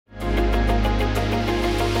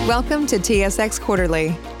Welcome to TSX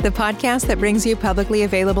Quarterly, the podcast that brings you publicly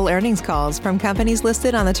available earnings calls from companies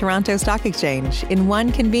listed on the Toronto Stock Exchange in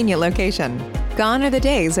one convenient location. Gone are the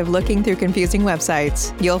days of looking through confusing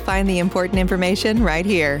websites. You'll find the important information right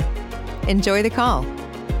here. Enjoy the call.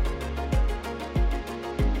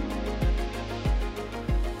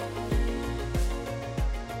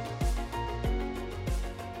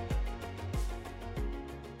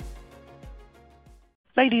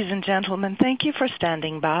 Ladies and gentlemen, thank you for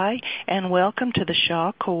standing by and welcome to the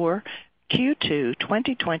Shawcor Q2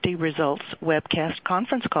 2020 Results Webcast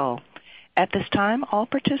Conference Call. At this time, all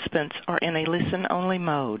participants are in a listen-only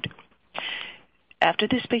mode. After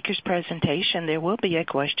the speaker's presentation, there will be a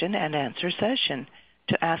question and answer session.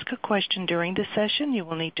 To ask a question during the session, you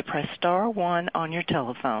will need to press star 1 on your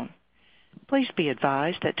telephone. Please be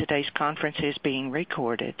advised that today's conference is being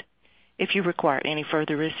recorded. If you require any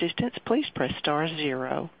further assistance, please press star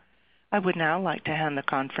 0. I would now like to hand the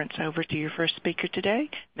conference over to your first speaker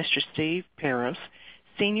today, Mr. Steve Perros,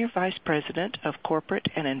 Senior Vice President of Corporate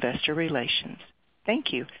and Investor Relations.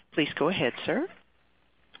 Thank you. Please go ahead, sir.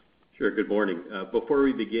 Sure. Good morning. Before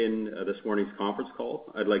we begin this morning's conference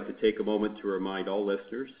call, I'd like to take a moment to remind all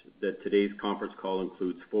listeners that today's conference call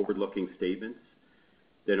includes forward-looking statements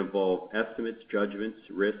that involve estimates, judgments,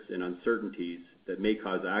 risks, and uncertainties that may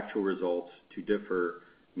cause actual results to differ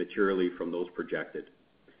materially from those projected.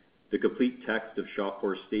 The complete text of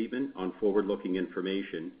Shawcor's statement on forward-looking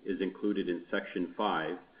information is included in Section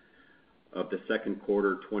 5 of the second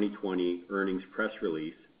quarter 2020 earnings press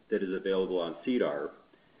release that is available on SEDAR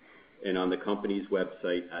and on the company's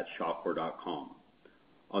website at shawcor.com.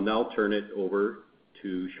 I'll now turn it over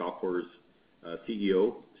to Shawcor's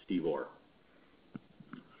CEO, Steve Orr.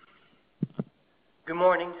 Good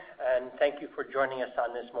morning, and thank you for joining us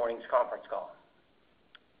on this morning's conference call.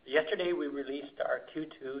 Yesterday, we released our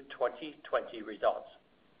Q2 2020 results.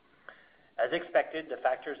 As expected, the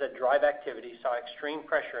factors that drive activity saw extreme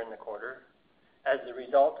pressure in the quarter as the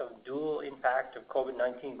result of dual impact of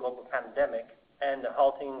COVID-19 global pandemic and the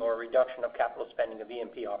halting or reduction of capital spending of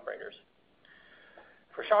E&P operators.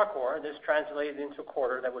 For Shawcor, this translated into a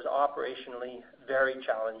quarter that was operationally very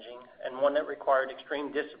challenging and one that required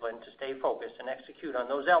extreme discipline to stay focused and execute on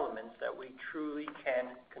those elements that we truly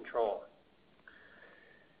can control.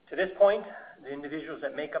 To this point, the individuals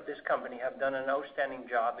that make up this company have done an outstanding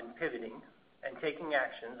job in pivoting and taking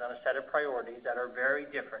actions on a set of priorities that are very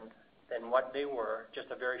different than what they were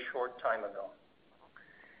just a very short time ago.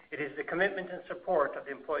 It is the commitment and support of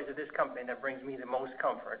the employees of this company that brings me the most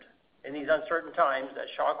comfort in these uncertain times that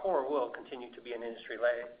Shawcor will continue to be an industry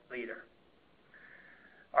leader.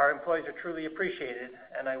 Our employees are truly appreciated,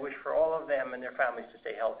 and I wish for all of them and their families to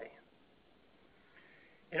stay healthy.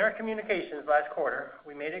 In our communications last quarter,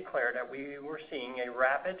 we made it clear that we were seeing a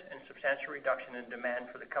rapid and substantial reduction in demand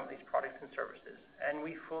for the company's products and services, and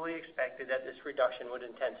we fully expected that this reduction would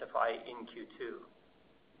intensify in Q2.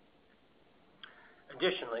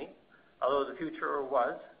 Additionally, although the future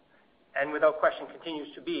was, and without question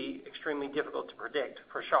continues to be, extremely difficult to predict,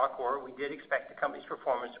 for Shawcor, we did expect the company's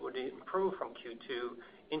performance would improve from Q2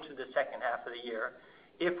 into the second half of the year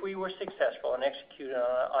if we were successful in executing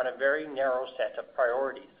on a very narrow set of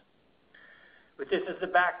priorities. With this as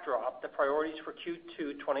the backdrop, the priorities for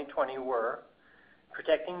Q2 2020 were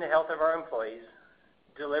protecting the health of our employees,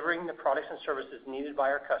 delivering the products and services needed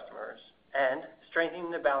by our customers, and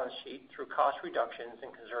strengthening the balance sheet through cost reductions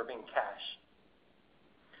and conserving cash.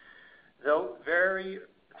 Though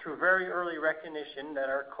through very early recognition that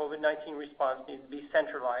our COVID-19 response needed to be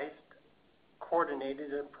centralized,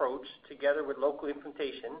 coordinated approach together with local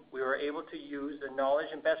implementation, we were able to use the knowledge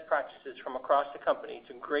and best practices from across the company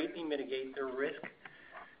to greatly mitigate the risk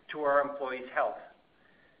to our employees' health.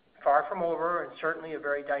 Far from over, and certainly a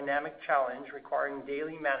very dynamic challenge requiring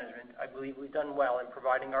daily management, I believe we've done well in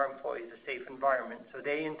providing our employees a safe environment so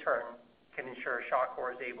they in turn can ensure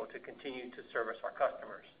Shawcor is able to continue to service our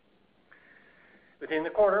customers. Within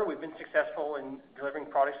the quarter, we've been successful in delivering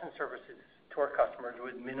products and services to our customers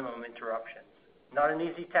with minimum interruptions. Not an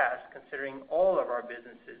easy task considering all of our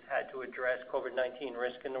businesses had to address COVID-19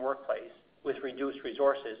 risk in the workplace with reduced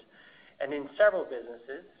resources, and in several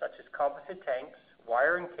businesses, such as composite tanks,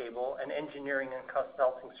 wire and cable, and engineering and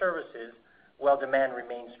consulting services, while demand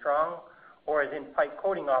remained strong, or as in pipe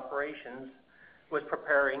coating operations, was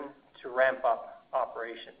preparing to ramp up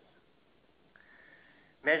operations.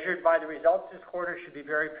 Measured by the results this quarter, it should be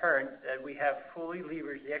very apparent that we have fully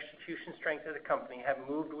leveraged the execution strength of the company, have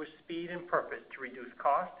moved with speed and purpose to reduce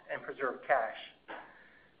cost and preserve cash.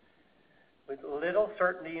 With little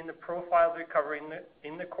certainty in the profile of recovery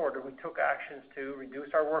in the quarter, we took actions to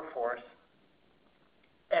reduce our workforce,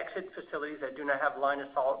 exit facilities that do not have line of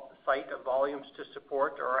sight of volumes to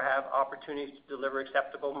support or have opportunities to deliver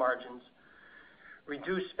acceptable margins,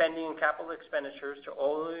 reduce spending and capital expenditures to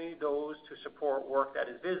only those to support work that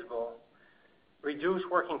is visible, reduce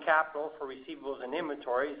working capital for receivables and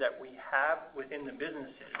inventories that we have within the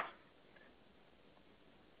businesses.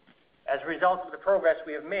 As a result of the progress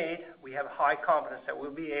we have made, we have high confidence that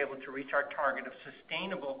we'll be able to reach our target of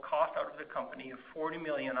sustainable cost out of the company of $40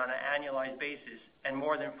 million on an annualized basis and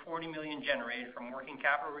more than $40 million generated from working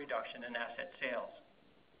capital reduction and asset sales.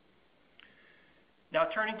 Now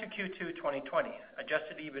turning to Q2 2020,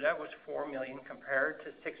 adjusted EBITDA was $4 million compared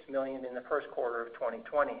to $6 million in the first quarter of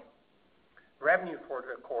 2020. Revenue for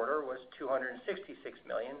the quarter was $266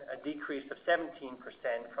 million, a decrease of 17%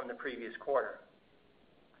 from the previous quarter.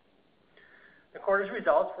 The quarter's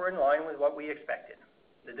results were in line with what we expected.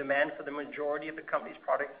 The demand for the majority of the company's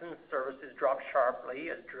products and services dropped sharply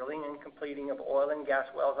as drilling and completing of oil and gas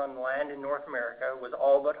wells on land in North America was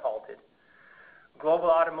all but halted.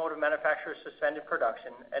 Global automotive manufacturers suspended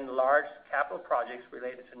production, and large capital projects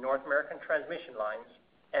related to North American transmission lines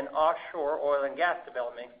and offshore oil and gas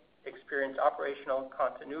development experienced operational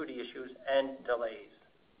continuity issues and delays.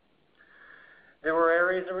 There were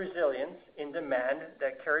areas of resilience in demand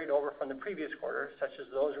that carried over from the previous quarter, such as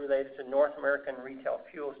those related to North American retail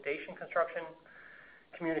fuel station construction,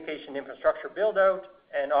 communication infrastructure build-out,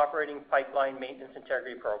 and operating pipeline maintenance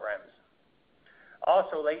integrity programs.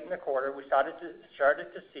 Also, late in the quarter, we started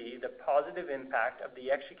to see the positive impact of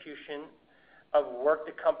the execution of work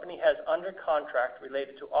the company has under contract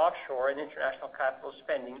related to offshore and international capital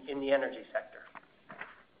spending in the energy sector.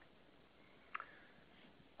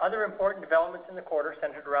 Other important developments in the quarter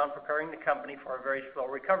centered around preparing the company for a very slow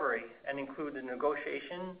recovery and include the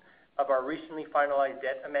negotiation of our recently finalized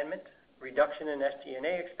debt amendment, reduction in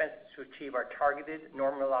SG&A expenses to achieve our targeted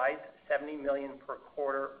normalized $70 million per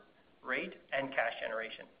quarter rate, and cash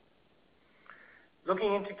generation.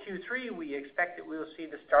 Looking into Q3, we expect that we will see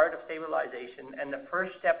the start of stabilization and the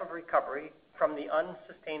first step of recovery from the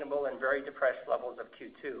unsustainable and very depressed levels of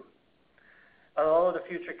Q2. Although the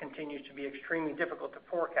future continues to be extremely difficult to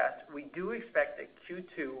forecast, we do expect that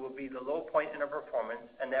Q2 will be the low point in our performance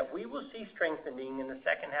and that we will see strengthening in the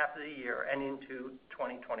second half of the year and into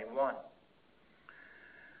 2021.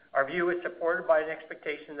 Our view is supported by an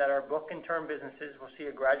expectation that our book and term businesses will see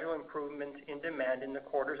a gradual improvement in demand in the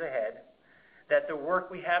quarters ahead, that the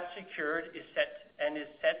work we have secured is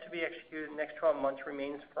set to be executed in the next 12 months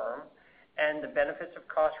remains firm, and the benefits of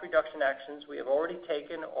cost reduction actions we have already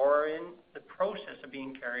taken or are in the process of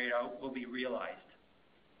being carried out will be realized.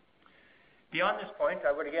 Beyond this point,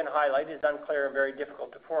 I would again highlight it is unclear and very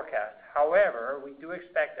difficult to forecast. However, we do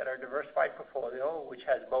expect that our diversified portfolio, which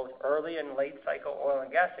has both early and late cycle oil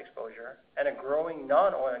and gas exposure and a growing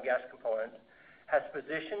non-oil and gas component, has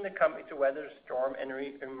positioned the company to weather the storm and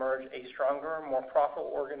emerge a stronger, more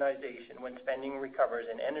profitable organization when spending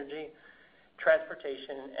recovers in energy,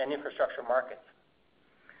 transportation, and infrastructure markets.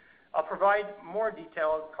 I'll provide more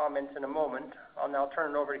detailed comments in a moment. I'll now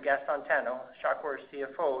turn it over to Gaston Tano, Shawcor's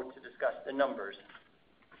CFO, to discuss the numbers.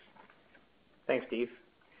 Thanks, Steve.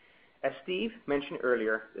 As Steve mentioned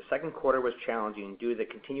earlier, the second quarter was challenging due to the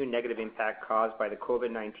continued negative impact caused by the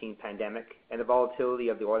COVID-19 pandemic and the volatility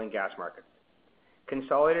of the oil and gas markets.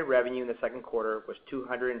 Consolidated revenue in the second quarter was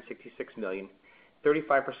 $266 million,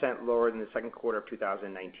 35% lower than the second quarter of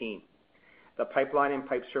 2019. The Pipeline and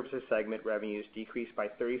Pipe Services segment revenues decreased by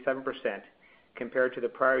 37% compared to the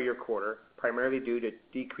prior year quarter, primarily due to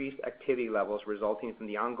decreased activity levels resulting from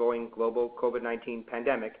the ongoing global COVID-19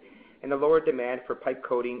 pandemic and the lower demand for pipe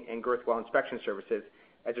coating and girth weld inspection services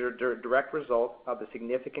as a direct result of the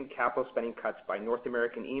significant capital spending cuts by North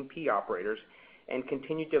American E&P operators and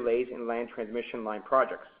continued delays in land transmission line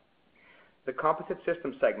projects. The Composite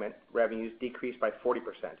Systems segment revenues decreased by 40%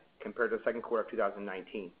 compared to the second quarter of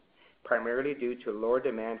 2019. Primarily due to lower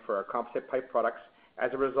demand for our composite pipe products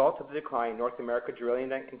as a result of the decline in North America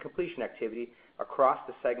drilling and completion activity across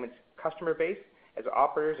the segment's customer base as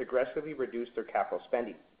operators aggressively reduced their capital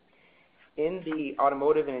spending. In the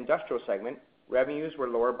Automotive and Industrial segment, revenues were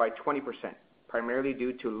lower by 20%, primarily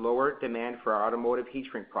due to lower demand for our automotive heat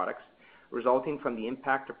shrink products, resulting from the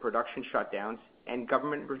impact of production shutdowns and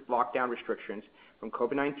government lockdown restrictions from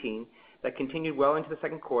COVID-19 that continued well into the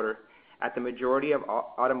second quarter at the majority of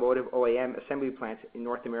automotive OEM assembly plants in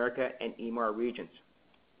North America and EMAR regions.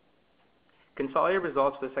 Consolidated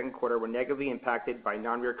results for the second quarter were negatively impacted by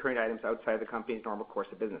non-recurring items outside of the company's normal course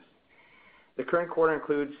of business. The current quarter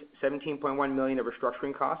includes $17.1 million of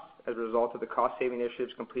restructuring costs as a result of the cost-saving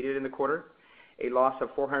initiatives completed in the quarter, a loss of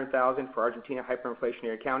 $400,000 for Argentina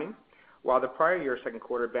hyperinflationary accounting, while the prior year second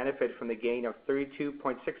quarter benefited from the gain of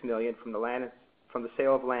 $32.6 million from the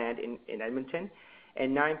sale of land in Edmonton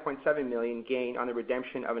and $9.7 million gain on the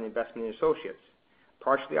redemption of an investment in associates,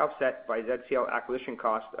 partially offset by ZCL acquisition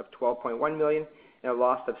costs of $12.1 million and a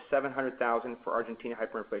loss of $700,000 for Argentina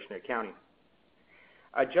hyperinflationary accounting.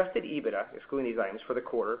 Adjusted EBITDA, excluding these items for the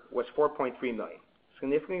quarter, was $4.3 million,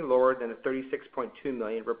 significantly lower than the $36.2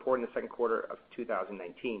 million reported in the second quarter of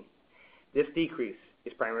 2019. This decrease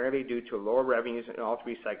is primarily due to lower revenues in all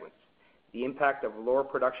three segments, the impact of lower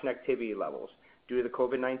production activity levels due to the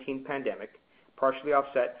COVID-19 pandemic, partially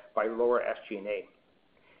offset by lower SG&A.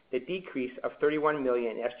 The decrease of $31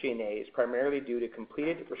 million in SG&A is primarily due to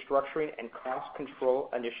completed restructuring and cost control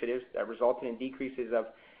initiatives that resulted in decreases of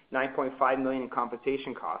 $9.5 million in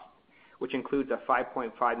compensation costs, which includes a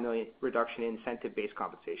 $5.5 million reduction in incentive-based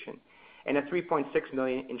compensation, and a $3.6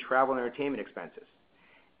 million in travel and entertainment expenses.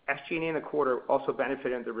 SG&A in the quarter also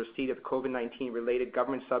benefited from the receipt of COVID-19 related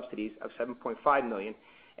government subsidies of $7.5 million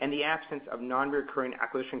and the absence of non-recurring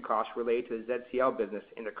acquisition costs related to the ZCL business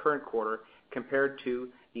in the current quarter compared to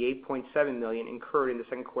the $8.7 million incurred in the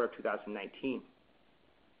second quarter of 2019.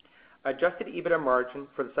 Adjusted EBITDA margin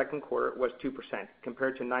for the second quarter was 2%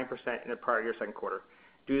 compared to 9% in the prior year second quarter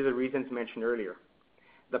due to the reasons mentioned earlier.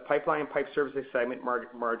 The Pipeline and Pipe Services segment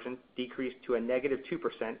margin decreased to a negative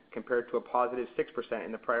 2% compared to a positive 6%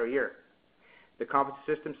 in the prior year. The Composite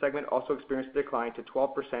Systems segment also experienced a decline to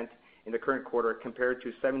 12% in the current quarter compared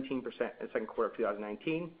to 17% in the second quarter of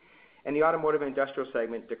 2019, and the Automotive and Industrial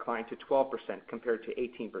segment declined to 12% compared to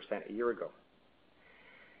 18% a year ago.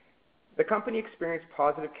 The company experienced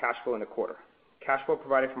positive cash flow in the quarter. Cash flow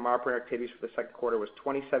provided from operating activities for the second quarter was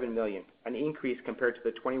 $27 million, an increase compared to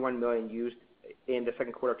the $21 million used in the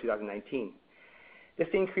second quarter of 2019. This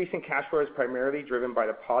increase in cash flow is primarily driven by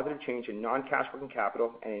the positive change in non-cash working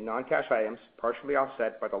capital and in non-cash items, partially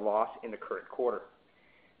offset by the loss in the current quarter.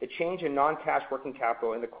 The change in non-cash working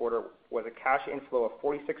capital in the quarter was a cash inflow of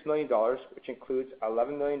 $46 million, which includes an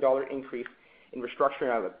 $11 million increase in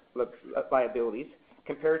restructuring liabilities,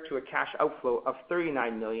 compared to a cash outflow of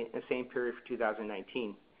 $39 million in the same period for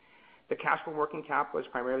 2019. The cash from working capital is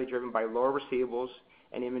primarily driven by lower receivables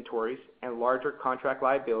and inventories and larger contract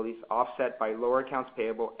liabilities offset by lower accounts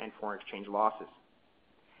payable and foreign exchange losses.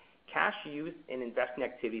 Cash used in investing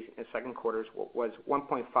activities in the second quarter was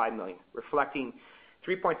 $1.5 million, reflecting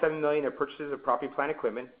 $3.7 million in purchases of property, plant,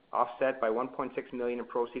 equipment, offset by $1.6 million in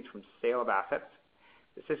proceeds from sale of assets.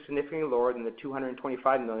 This is significantly lower than the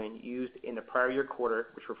 $225 million used in the prior year quarter,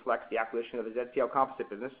 which reflects the acquisition of the ZCL Composite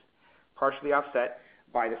business, partially offset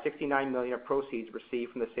by the $69 million of proceeds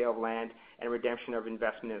received from the sale of land and redemption of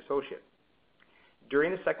investment in associates.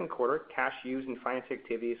 During the second quarter, cash used in financing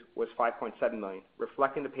activities was $5.7 million,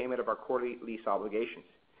 reflecting the payment of our quarterly lease obligations.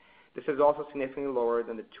 This is also significantly lower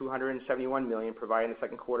than the $271 million provided in the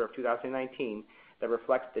second quarter of 2019 that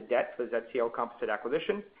reflects the debt for the ZCL Composite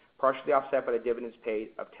acquisition, partially offset by the dividends paid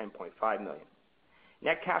of $10.5 million.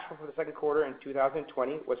 Net cash flow for the second quarter in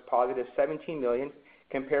 2020 was positive $17 million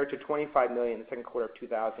compared to $25 million in the second quarter of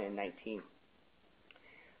 2019.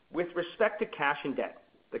 With respect to cash and debt,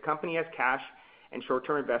 the company has cash and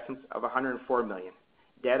short-term investments of $104 million,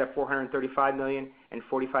 debt of $435 million, and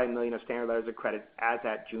 $45 million of standard letters of credit as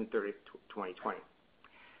at June 30, 2020.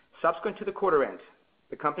 Subsequent to the quarter end,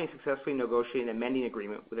 the company successfully negotiated an amending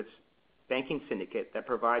agreement with its banking syndicate that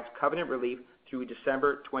provides covenant relief through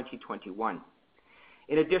December 2021.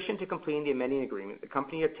 In addition to completing the amending agreement, the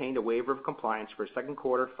company obtained a waiver of compliance for second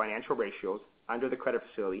quarter financial ratios under the credit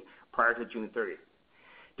facility prior to June 30th.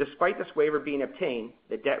 Despite this waiver being obtained,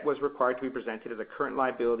 the debt was required to be presented as a current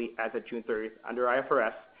liability as of June 30th under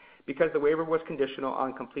IFRS because the waiver was conditional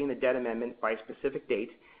on completing the debt amendment by a specific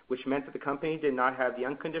date, which meant that the company did not have the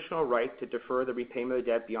unconditional right to defer the repayment of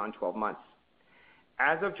the debt beyond 12 months.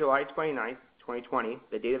 As of July 29, 2020,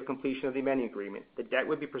 the date of completion of the amending agreement, the debt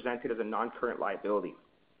would be presented as a non-current liability.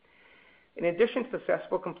 In addition to the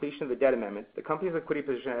successful completion of the debt amendment, the company's liquidity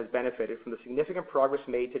position has benefited from the significant progress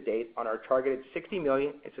made to date on our targeted $60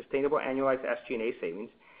 million in sustainable annualized SG&A savings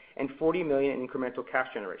and $40 million in incremental cash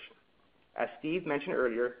generation. As Steve mentioned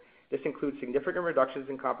earlier, this includes significant reductions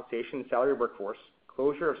in compensation and salary workforce,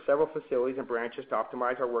 closure of several facilities and branches to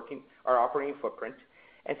optimize our operating footprint,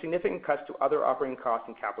 and significant cuts to other operating costs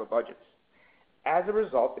and capital budgets. As a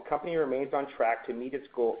result, the company remains on track to meet its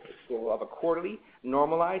goal of a quarterly,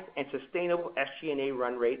 normalized, and sustainable SG&A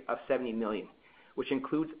run rate of $70 million, which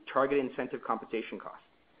includes targeted incentive compensation costs.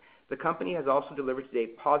 The company has also delivered to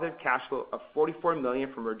date positive cash flow of $44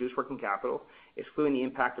 million from reduced working capital, excluding the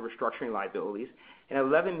impact of restructuring liabilities, and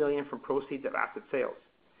 $11 million from proceeds of asset sales.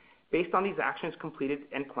 Based on these actions completed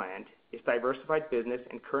and planned, its diversified business,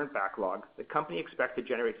 and current backlog, the company expects to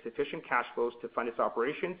generate sufficient cash flows to fund its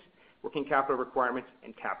operations, working capital requirements,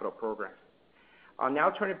 and capital programs. I'll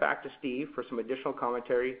now turn it back to Steve for some additional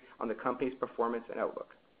commentary on the company's performance and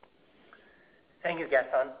outlook. Thank you,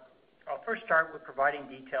 Gaston. I'll first start with providing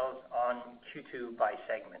details on Q2 by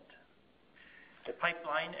segment. The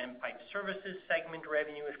Pipeline and Pipe Services segment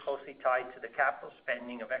revenue is closely tied to the capital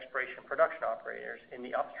spending of exploration production operators in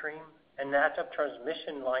the upstream and that of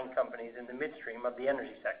transmission line companies in the midstream of the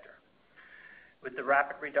energy sector. With the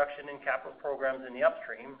rapid reduction in capital programs in the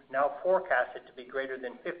upstream, now forecasted to be greater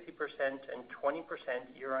than 50% and 20%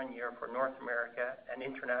 year-on-year for North America and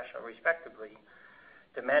international respectively,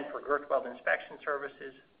 demand for girth weld inspection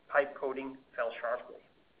services, pipe coating fell sharply.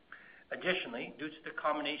 Additionally, due to the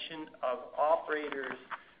combination of operators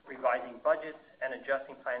revising budgets and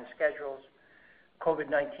adjusting planned schedules,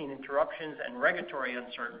 COVID-19 interruptions and regulatory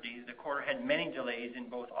uncertainty, the quarter had many delays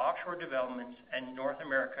in both offshore developments and North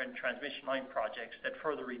American transmission line projects that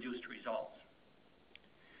further reduced results.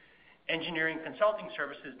 Engineering consulting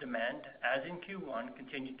services demand, as in Q1,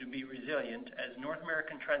 continued to be resilient as North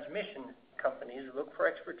American transmission companies look for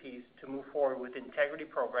expertise to move forward with integrity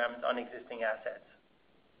programs on existing assets.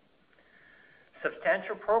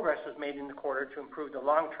 Substantial progress was made in the quarter to improve the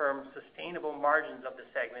long-term sustainable margins of the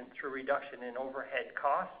segment through reduction in overhead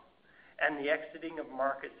costs and the exiting of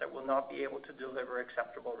markets that will not be able to deliver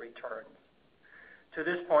acceptable returns. To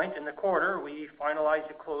this point in the quarter, we finalized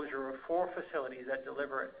the closure of 4 facilities that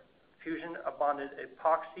deliver fusion-bonded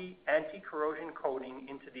epoxy anti-corrosion coating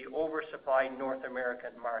into the oversupplied North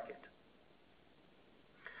American market.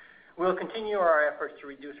 We'll continue our efforts to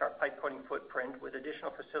reduce our pipe coating footprint with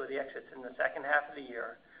additional facility exits in the second half of the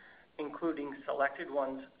year, including selected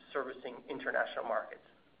ones servicing international markets.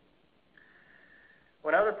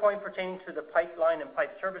 One other point pertaining to the Pipeline and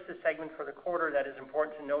Pipe Services segment for the quarter that is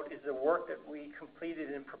important to note is the work that we completed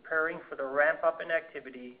in preparing for the ramp-up in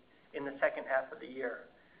activity in the second half of the year.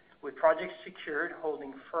 With projects secured,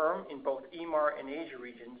 holding firm in both EMAR and Asia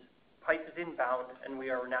regions, pipe is inbound and we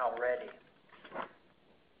are now ready.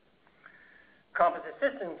 Composite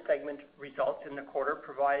Systems segment results in the quarter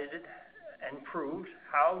provided and proved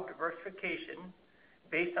how diversification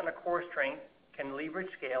based on a core strength can leverage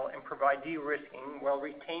scale and provide de-risking while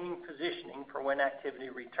retaining positioning for when activity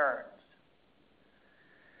returns.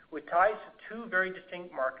 With ties to 2 very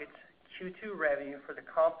distinct markets, Q2 revenue for the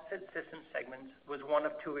Composite Systems segment was one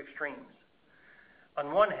of 2 extremes.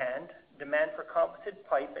 On one hand, demand for composite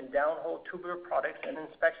pipe and downhole tubular products and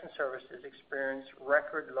inspection services experienced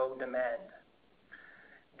record low demand.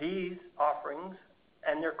 These offerings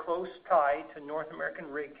and their close tie to North American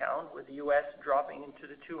rig count, with the U.S. dropping into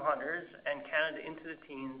the 200s and Canada into the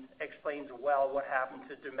teens, explains well what happened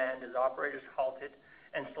to demand as operators halted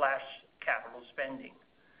and slashed capital spending.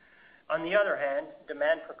 On the other hand,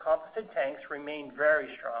 demand for composite tanks remained very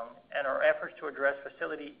strong, and our efforts to address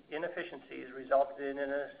facility inefficiencies resulted in an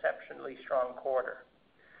exceptionally strong quarter.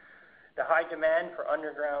 The high demand for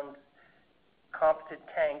underground composite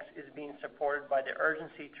tanks is being supported by the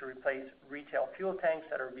urgency to replace retail fuel tanks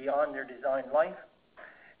that are beyond their design life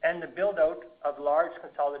and the build-out of large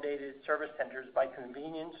consolidated service centers by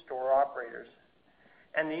convenience store operators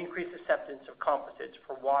and the increased acceptance of composites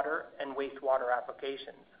for water and wastewater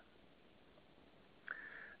applications.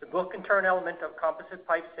 The book and turn element of composite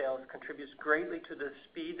pipe sales contributes greatly to the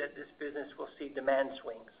speed that this business will see demand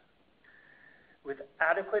swings. With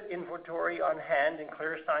adequate inventory on hand and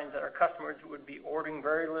clear signs that our customers would be ordering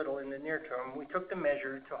very little in the near term, we took the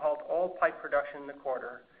measure to halt all pipe production in the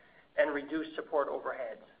quarter and reduce support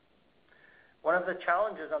overheads. One of the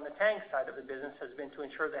challenges on the tank side of the business has been to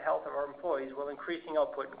ensure the health of our employees while increasing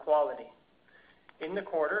output and quality. In the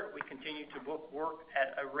quarter, we continued to book work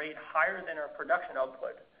at a rate higher than our production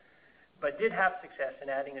output, but did have success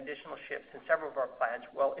in adding additional shifts in several of our plants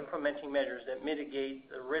while implementing measures that mitigate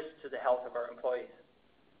the risk to the health of our employees.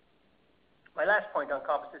 My last point on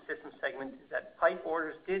Composite Systems segment is that pipe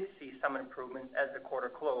orders did see some improvement as the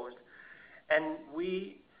quarter closed, and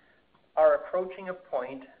we are approaching a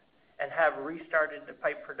point and have restarted the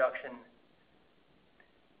pipe production.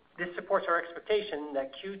 This supports our expectation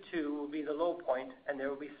that Q2 will be the low point and there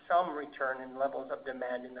will be some return in levels of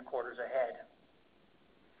demand in the quarters ahead.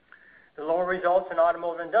 The lower results in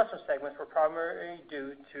Automotive and Industrial segments were primarily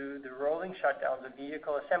due to the rolling shutdowns of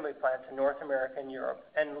vehicle assembly plants in North America and Europe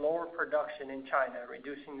and lower production in China,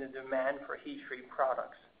 reducing the demand for heat shrink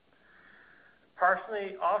products.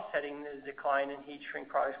 Partially offsetting the decline in heat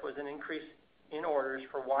shrink products was an increase in orders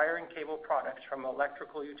for wire and cable products from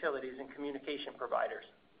electrical utilities and communication providers.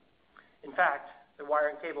 In fact, the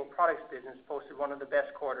wire and cable products business posted one of the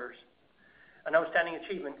best quarters an outstanding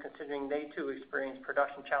achievement considering they too experienced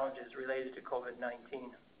production challenges related to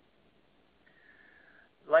COVID-19.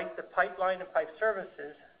 Like the pipeline and pipe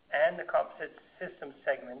services and the composite systems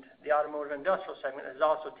segment, the automotive industrial segment has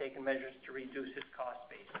also taken measures to reduce its cost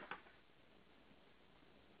base.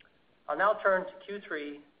 I'll now turn to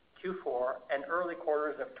Q3, Q4, and early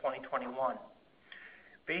quarters of 2021.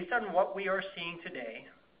 Based on what we are seeing today,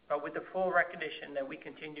 but with the full recognition that we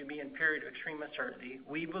continue to be in a period of extreme uncertainty,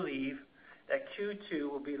 we believe that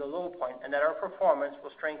Q2 will be the low point and that our performance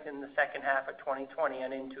will strengthen in the second half of 2020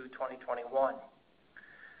 and into 2021.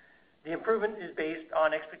 The improvement is based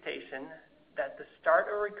on expectation that the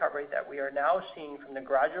start of recovery that we are now seeing from the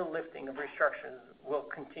gradual lifting of restrictions will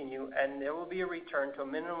continue, and there will be a return to a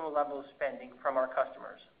minimum level of spending from our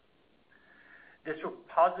customers. This will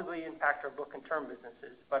positively impact our book and turn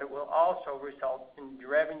businesses, but it will also result in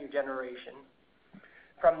revenue generation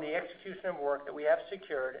from the execution of work that we have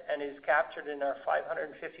secured and is captured in our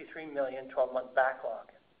 $553 million 12-month backlog.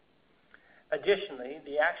 Additionally,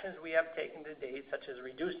 the actions we have taken to date, such as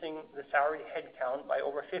reducing the salary headcount by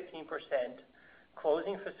over 15%,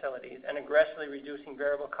 closing facilities, and aggressively reducing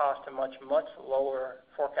variable costs to much lower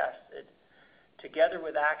forecasted, together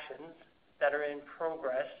with actions that are in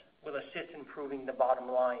progress, will assist in improving the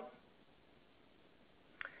bottom line.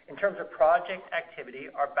 In terms of project activity,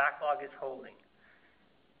 our backlog is holding,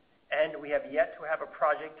 and we have yet to have a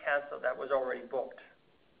project canceled that was already booked.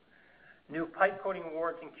 New pipe coating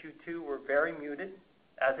awards in Q2 were very muted,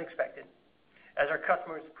 as expected, as our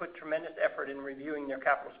customers put tremendous effort in reviewing their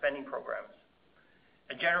capital spending programs.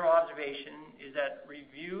 A general observation is that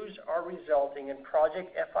reviews are resulting in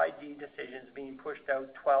project FID decisions being pushed out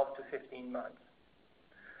 12 to 15 months.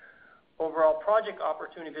 Overall project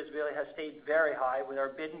opportunity visibility has stayed very high, with our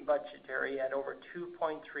bid and budgetary at over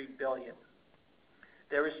 $2.3 billion.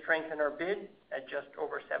 There is strength in our bid at just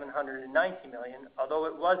over $790 million. Although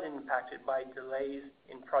it was impacted by delays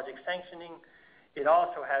in project sanctioning, it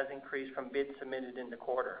also has increased from bids submitted in the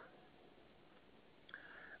quarter.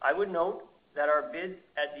 I would note that our bid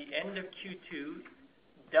at the end of Q2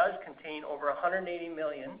 does contain over $180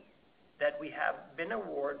 million that we have been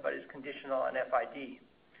awarded but is conditional on FID.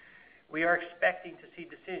 We are expecting to see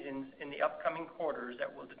decisions in the upcoming quarters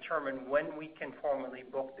that will determine when we can formally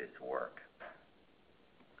book this work.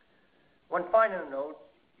 One final note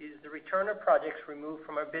is the return of projects removed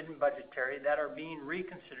from our bid and budgetary that are being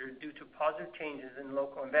reconsidered due to positive changes in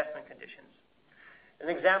local investment conditions. An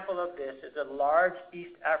example of this is a large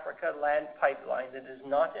East Africa land pipeline that is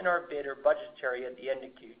not in our bid or budgetary at the end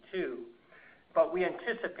of Q2, but we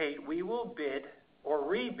anticipate we will bid or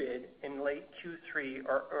rebid in late Q3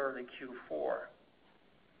 or early Q4.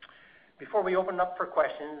 Before we open up for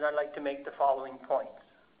questions, I'd like to make the following points.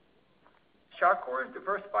 Shawcor's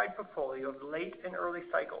diversified portfolio of late and early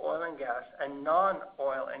cycle oil and gas and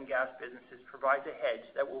non-oil and gas businesses provides a hedge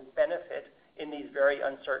that will benefit in these very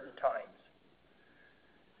uncertain times.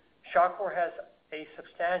 Shawcor has a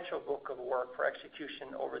substantial book of work for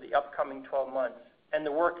execution over the upcoming 12 months, and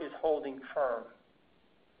the work is holding firm.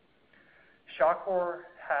 Shawcor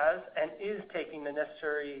has and is taking the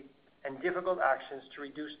necessary and difficult actions to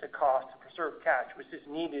reduce the cost to preserve cash, which is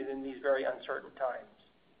needed in these very uncertain times.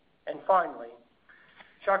 And finally,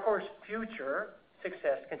 Shawcor's future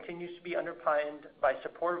success continues to be underpinned by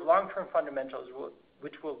supportive long-term fundamentals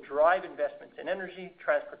which will drive investments in energy,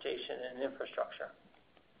 transportation, and infrastructure.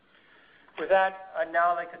 With that, I'd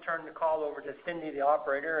now like to turn the call over to Cindy, the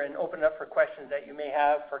operator, and open it up for questions that you may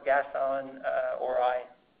have for Gaston or I.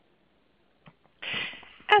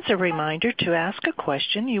 As a reminder, to ask a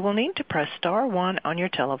question, you will need to press star 1 on your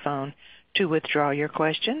telephone. To withdraw your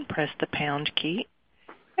question, press the pound key,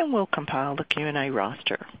 and we'll compile the Q&A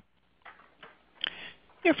roster.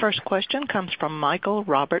 Your first question comes from Michael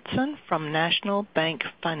Robertson from National Bank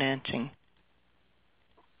Financial.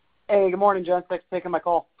 Hey, good morning, John. Thanks for taking my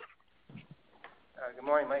call. Good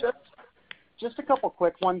morning, Mike. Just a couple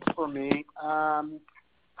quick ones for me.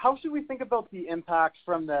 How should we think about the impact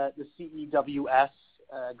from the CEWS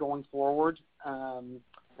going forward?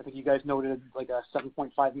 I think you guys noted like a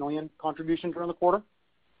 $7.5 million contribution during the quarter.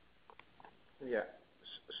 Yeah.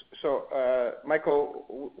 So,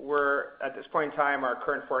 Michael, we're at this point in time, our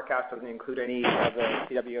current forecast doesn't include any of the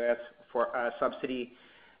CEWS for subsidy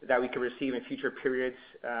that we could receive in future periods.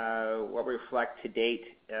 What we reflect to date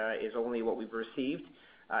is only what we've received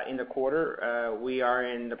in the quarter. We are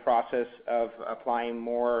in the process of applying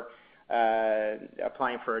for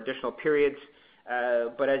additional periods.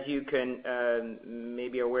 But as you can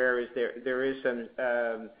maybe aware, is there is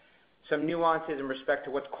some nuances in respect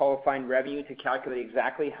to what's qualifying revenue to calculate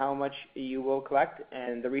exactly how much you will collect,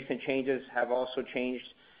 and the recent changes have also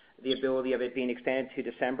changed the ability of it being extended to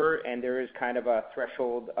December, and there is kind of a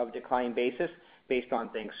threshold of decline basis based on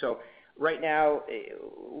things. So right now,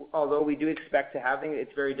 although we do expect to have things,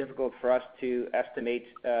 it's very difficult for us to estimate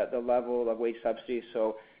the level of wage subsidies.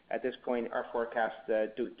 So at this point, our forecasts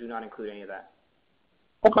do not include any of that.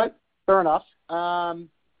 Okay, fair enough.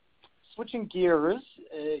 Switching gears,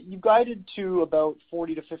 you guided to about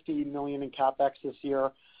 $40 to $50 million in capex this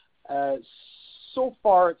year. So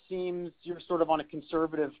far, it seems you're sort of on a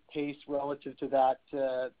conservative pace relative to that,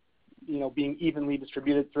 being evenly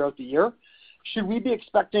distributed throughout the year. Should we be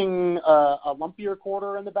expecting a lumpier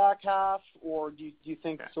quarter in the back half, or do you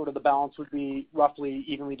think sort of the balance would be roughly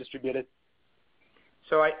evenly distributed?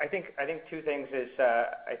 So I think two things is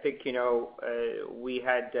I think we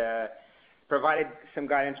had provided some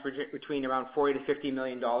guidance between around $40 to $50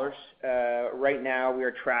 million. Right now, we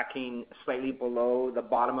are tracking slightly below the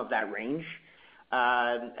bottom of that range.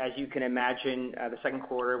 As you can imagine, the second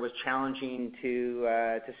quarter was challenging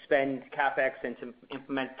to spend capex and to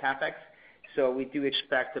implement capex. So we do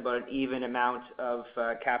expect about an even amount of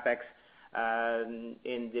capex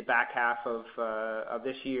in the back half of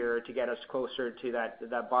this year to get us closer to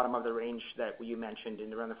that bottom of the range that you mentioned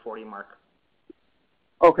in around the 40 mark.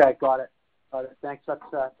 Okay, got it. Thanks. That's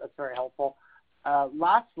very helpful.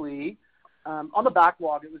 Lastly, on the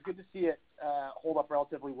backlog, it was good to see it hold up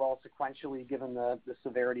relatively well sequentially, given the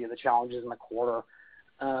severity of the challenges in the quarter.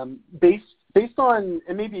 Based on,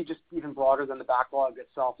 and maybe just even broader than the backlog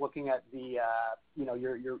itself, looking at the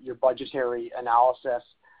your budgetary analysis,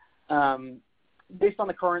 based on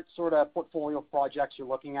the current sort of portfolio of projects you're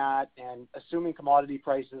looking at, and assuming commodity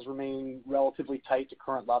prices remain relatively tight to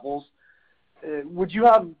current levels, would you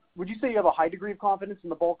say you have a high degree of confidence in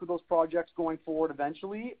the bulk of those projects going forward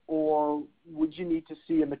eventually, or would you need to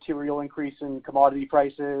see a material increase in commodity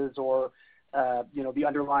prices or the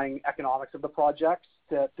underlying economics of the projects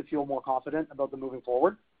to feel more confident about them moving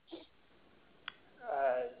forward?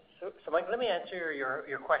 So Mike, let me answer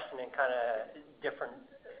your question in kind of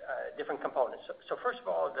different components. So first of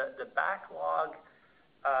all, the backlog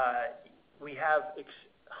we have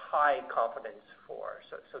high confidence for.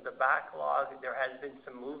 So the backlog, there has been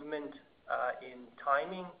some movement in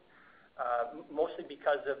timing, mostly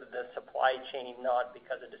because of the supply chain, not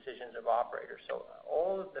because of decisions of operators. So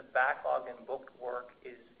all of the backlog and booked work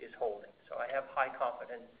is holding. So I have high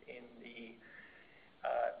confidence in the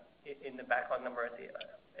backlog number at the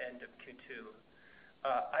end of Q2.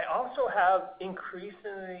 I also have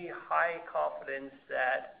increasingly high confidence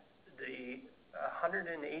that the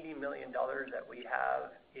 $180 million that we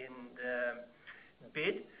have in the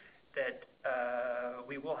bid, that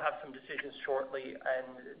we will have some decisions shortly,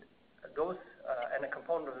 and those and a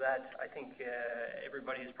component of that, I think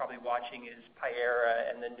everybody is probably watching, is Payara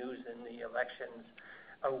and the news in the elections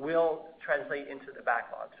will translate into the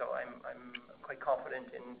backlog. So I'm quite confident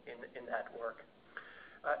in that work.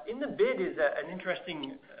 In the bid is an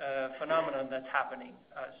interesting phenomenon that's happening.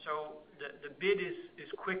 So the bid is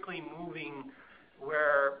quickly moving,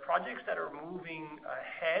 where projects that are moving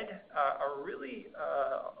ahead are really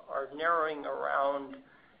are narrowing around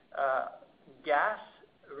gas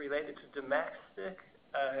related to domestic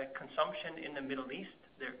consumption in the Middle East.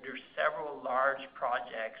 There's several large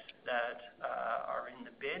projects that are in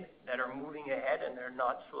the bid that are moving ahead, and they're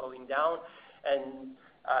not slowing down. And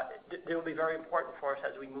they will be very important for us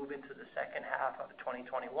as we move into the second half of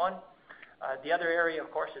 2021. The other area,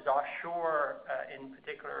 of course, is offshore, in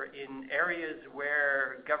particular in areas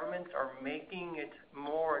where governments are making it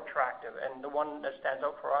more attractive. And the one that stands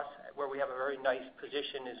out for us, where we have a very nice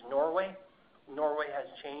position, is Norway. Norway has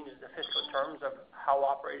changed the fiscal terms of how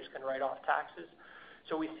operators can write off taxes.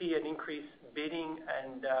 So we see an increased bidding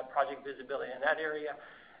and project visibility in that area.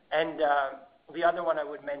 And the other one I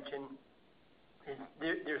would mention is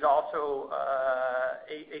there's also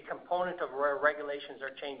a component of where regulations are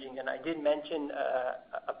changing. And I did mention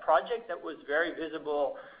a project that was very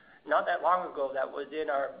visible not that long ago that was in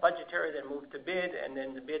our budgetary, that moved to bid, and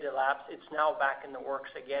then the bid elapsed. It's now back in the works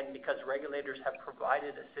again because regulators have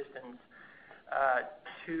provided assistance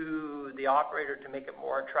to the operator to make it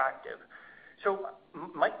more attractive. So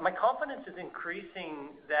my confidence is increasing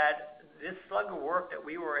that this slug of work that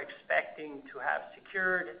we were expecting to have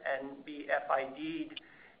secured and be FID'd,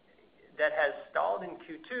 that has stalled in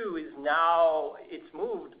Q2, is now, it's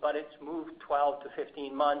moved, but it's moved 12 to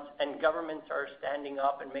 15 months, and governments are standing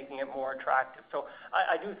up and making it more attractive. So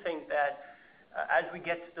I do think that as we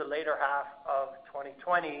get to the later half of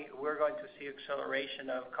 2020, we're going to see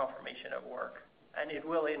acceleration of confirmation of work, and it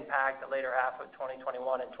will impact the later half of 2021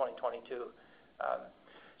 and 2022.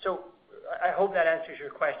 So I hope that answers your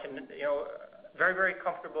question. Very, very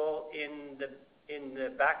comfortable in in the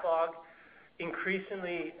backlog,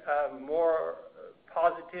 increasingly more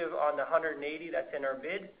positive on the 180 that's in our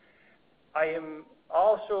bid. I am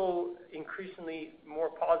also increasingly more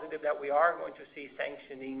positive that we are going to see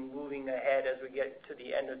sanctioning moving ahead as we get to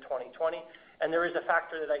the end of 2020. And there is a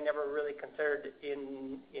factor that I never really considered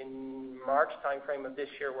in March timeframe of this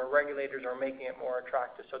year, where regulators are making it more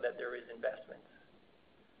attractive so that there is investment.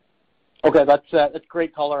 Okay, that's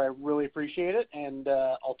great color. I really appreciate it, and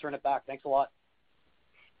I'll turn it back. Thanks a lot.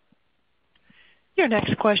 Your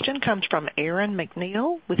next question comes from Aaron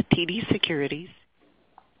McNeil with TD Securities.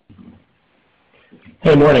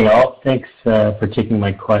 Hey, morning all. Thanks for taking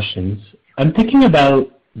my questions. I'm thinking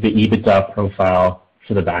about the EBITDA profile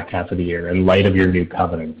for the back half of the year in light of your new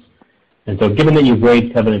covenants. And so given that you've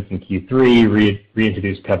waived covenants in Q3,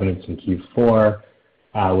 reintroduced covenants in Q4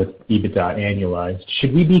 with EBITDA annualized,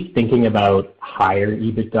 should we be thinking about higher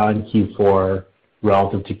EBITDA in Q4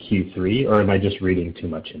 relative to Q3, or am I just reading too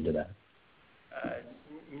much into that?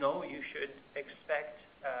 No, you should expect,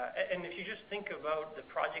 and if you just think about the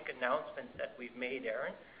project announcements that we've made,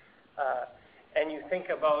 Aaron, and you think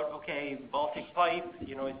about, okay, Baltic Pipe,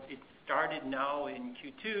 it started now in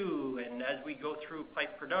Q2, and as we go through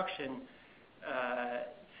pipe production,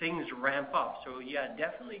 things ramp up. So yeah,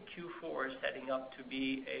 definitely Q4 is setting up to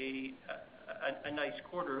be a nice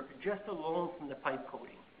quarter, just alone from the pipe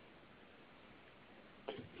coating.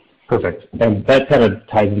 Perfect. And that kind of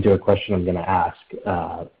ties into a question I'm going to ask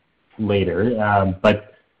later.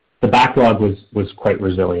 But the backlog was quite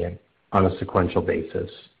resilient on a sequential basis,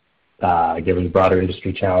 given broader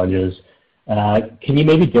industry challenges. Can you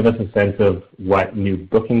maybe give us a sense of what new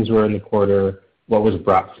bookings were in the quarter, what was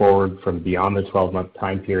brought forward from beyond the 12-month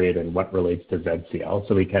time period, and what relates to ZCL,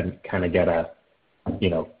 so we can kind of get a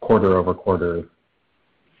quarter-over-quarter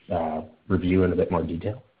review in a bit more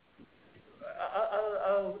detail?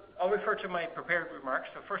 I'll refer to my prepared remarks.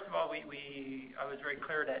 So first of all, I was very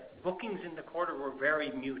clear that bookings in the quarter were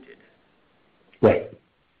very muted. Right.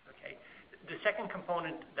 Okay. The second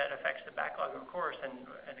component that affects the backlog, of course, and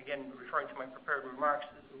again, referring to my prepared remarks,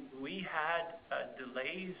 we had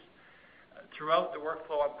delays throughout the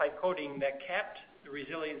workflow on pipe coating that kept the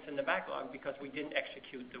resilience in the backlog because we didn't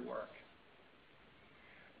execute the work.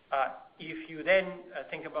 If you then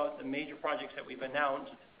think about the major projects that we've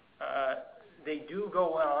announced, they do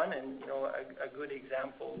go on, and a good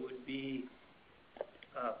example would be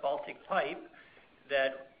Baltic Pipe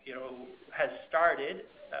that has started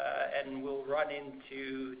and will run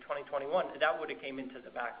into 2021. That would have came into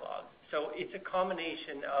the backlog. So it's a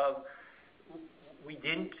combination of we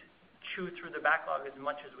didn't chew through the backlog as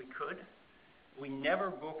much as we could. We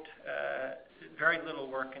never booked very little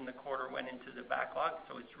work in the quarter went into the backlog,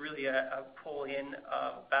 so it's really a pull-in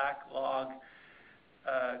of backlog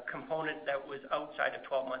component that was outside of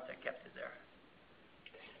 12 months that kept it there.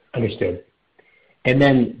 Understood. And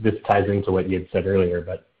then this ties into what you had said earlier,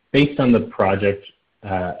 but based on the project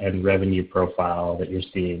and revenue profile that you're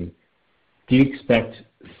seeing, do you expect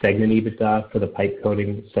segment EBITDA for the pipe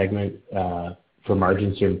coating segment for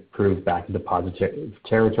margins to improve back into positive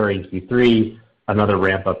territory in Q3, another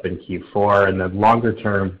ramp up in Q4, and then longer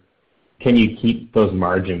term, can you keep those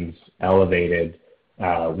margins elevated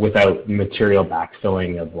without material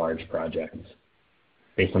backfilling of large projects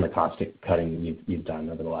based on the cost cutting you've done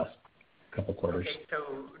over the last couple quarters? Okay,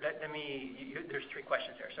 so there's three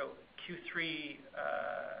questions there. So Q3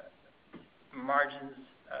 margins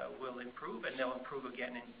will improve, and they'll improve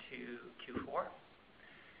again into Q4.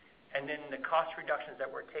 And then the cost reductions that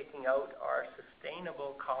we're taking out are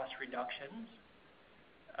sustainable cost reductions,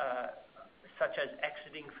 such as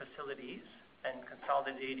exiting facilities and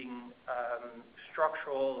consolidating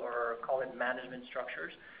structural, or call it management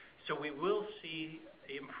structures. So we will see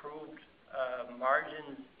improved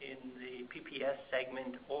margins in the PPS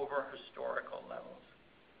segment over historical levels.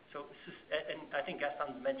 So, and I think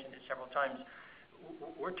Gaston's mentioned it several times,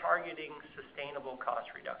 we're targeting sustainable cost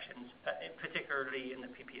reductions, particularly in the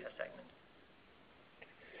PPS segment.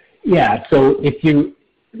 Yeah, so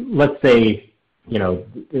let's say,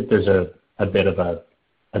 if there's a bit of a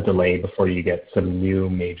delay before you get some new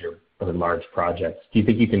major or large projects, do you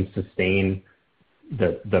think you can sustain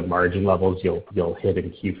the margin levels you'll hit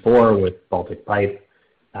in Q4 with Baltic Pipe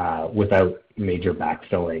without major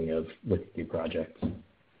backfilling with new projects?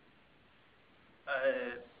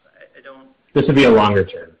 I don't. This would be a longer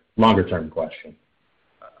term question.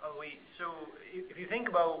 So if you think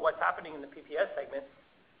about what's happening in the PPS segment,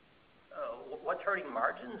 what's hurting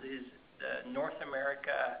margins is the North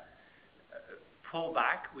America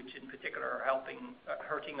pullback, which in particular are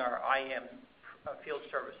hurting our IM field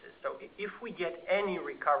services. So if we get any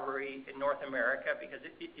recovery in North America, because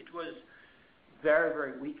it was very,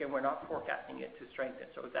 very weak, and we're not forecasting it to strengthen.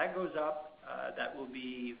 So if that goes up, that will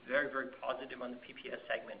be very, very positive on the PPS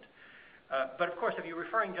segment. But of course, if you're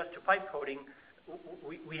referring just to pipe coating,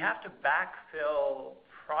 we have to backfill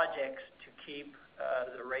projects to keep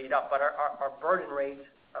the rate up, but our burden rate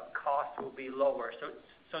of cost will be lower.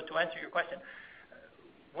 So to answer your question,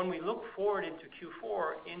 when we look forward into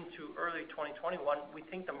Q4, into early 2021, we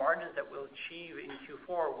think the margins that we'll achieve in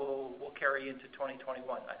Q4 will carry into 2021.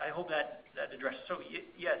 I hope that addresses. So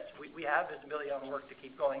yes, we have visibility on work to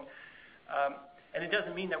keep going. And it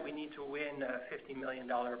doesn't mean that we need to win a $50 million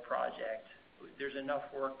project. There's enough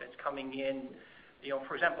work that's coming in.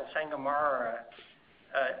 For example, Sangomar,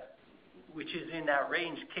 which is in that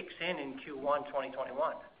range, kicks in Q1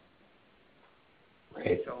 2021.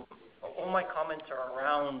 Right. So all my comments are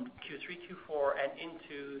around Q3, Q4, and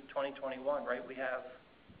into 2021, right? We have,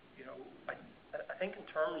 I think in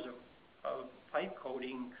terms of pipe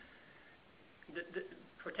coating,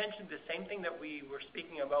 potentially the same thing that we were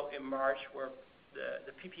speaking about in March, where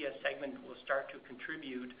the PPS segment will start to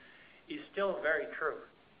contribute, is still very true.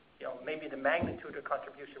 Maybe the magnitude of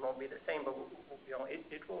contribution won't be the same, but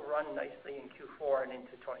it will run nicely in Q4 and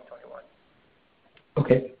into 2021.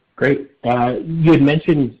 Okay, great. You had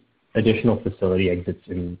mentioned additional facility exits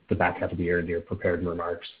in the back half of the year in your prepared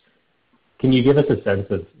remarks. Can you give us a sense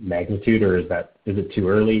of magnitude, or is it too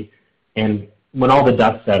early? And when all the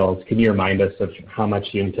dust settles, can you remind us of how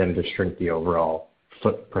much you intend to shrink the overall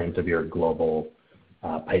footprint of your global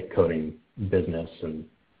pipe coating business? And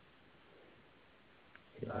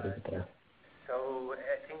there. So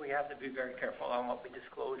I think we have to be very careful on what we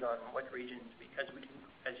disclose on what regions, because we can,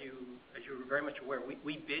 as you're very much aware,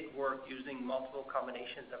 we bid work using multiple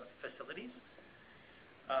combinations of facilities.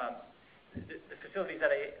 The facilities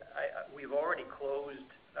that we've already closed,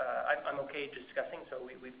 I'm okay discussing. So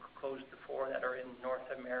we've closed the 4 that are in North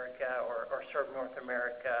America or serve North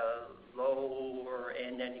America, lower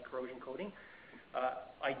end anti-corrosion coating.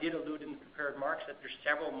 I did allude in the prepared remarks that there's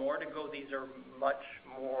several more to go. These are much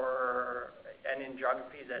more, and in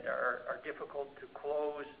geographies that are difficult to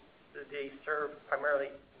close. They serve primarily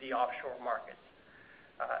the offshore markets,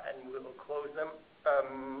 and we will close them.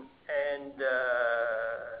 And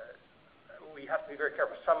we have to be very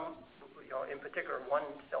careful. Some, in particular, one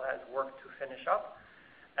still has work to finish up,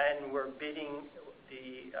 and we're bidding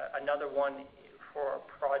another one for a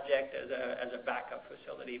project as a backup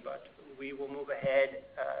facility. But we will move ahead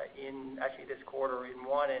in actually this quarter in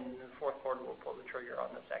one, and in the fourth quarter we'll pull the trigger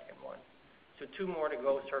on the second one. So 2 more to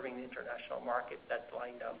go serving the international market that's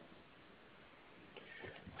lined up.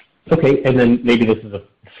 Okay, and then maybe this is a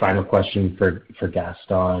final question for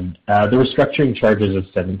Gaston. The restructuring charges of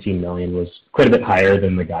 $17 million was quite a bit higher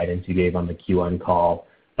than the guidance you gave on the Q1 call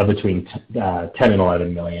of between 10 and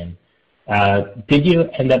 11 million. Did you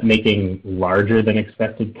end up making larger than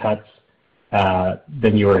expected cuts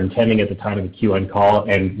than you were intending at the time of the Q1 call?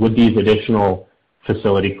 And would these additional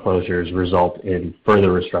facility closures result in further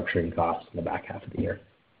restructuring costs in the back half of the year?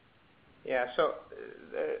 Yeah, so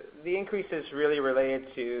the increase is really related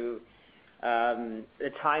to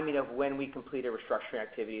the timing of when we completed restructuring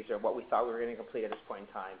activities, or what we thought we were going to complete at this point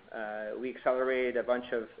in time. We accelerated a bunch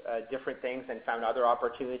of different things and found other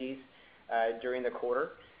opportunities during the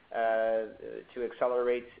quarter to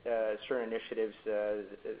accelerate certain initiatives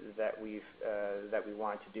that we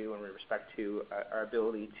want to do in respect to our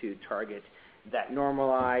ability to target that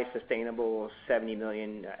normalized, sustainable 70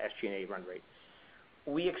 million SG&A run rate.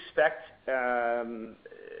 We expect that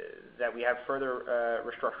we have further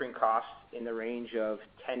restructuring costs in the range of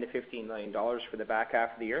 $10 to $15 million for the back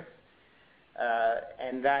half of the year.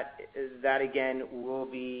 And that again will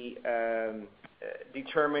be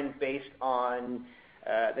determined based on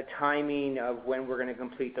the timing of when we're going to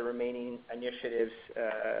complete the remaining initiatives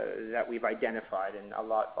that we've identified. And a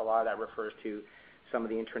lot of that refers to some of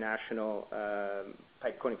the international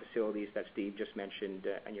pipe coating facilities that Steve just mentioned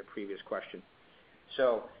in your previous question.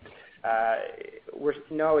 So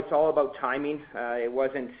it's all about timing. It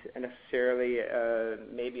wasn't necessarily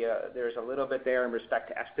there's a little bit there in respect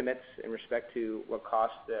to estimates, in respect to what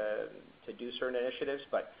cost to do certain initiatives,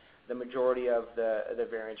 but the majority of the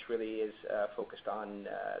variance really is focused on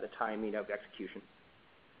the timing of execution.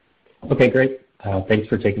 Okay, great. Thanks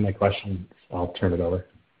for taking my questions. I'll turn it over.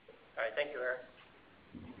 All right, thank you, Aaron.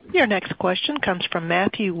 Your next question comes from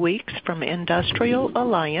Matthew Weeks from Industrial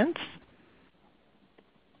Alliance.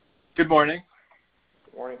 Good morning.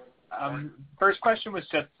 Good morning. First question was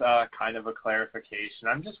just kind of a clarification.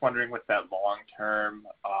 I'm just wondering, with that long-term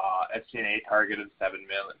SG&A target of $70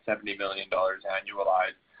 million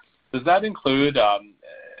annualized, does that include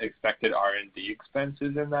expected R&D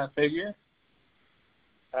expenses in that figure?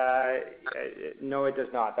 No, it does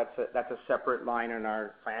not. That's a separate line in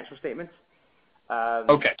our financial statements.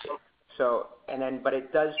 Okay. But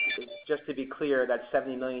it does, just to be clear, that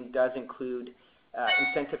 70 million does include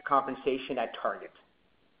incentive compensation at target.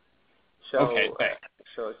 Okay, thanks.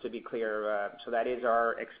 So to be clear, so that is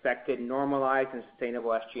our expected normalized and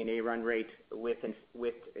sustainable SG&A run rate with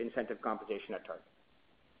incentive compensation at target.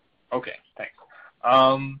 Okay, thanks.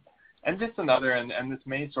 And just another, and this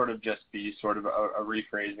may sort of just be sort of a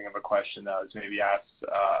rephrasing of a question that was maybe asked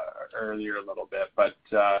earlier a little bit, but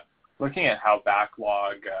looking at how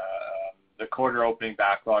backlog, the quarter opening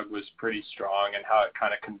backlog was pretty strong, and how it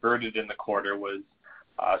kind of converted in the quarter was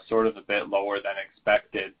sort of a bit lower than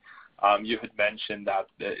expected. You had mentioned that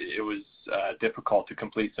it was difficult to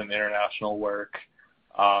complete some international work.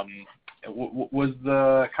 Was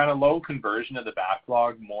the kind of low conversion of the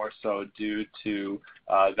backlog more so due to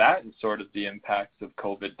that and sort of the impacts of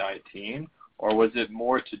COVID-19, or was it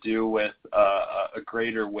more to do with a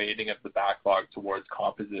greater weighting of the backlog towards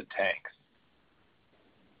composite tanks?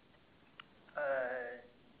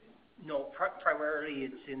 No, primarily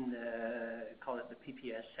it's in call it the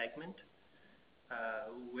PPS segment,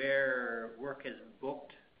 where work is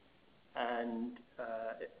booked and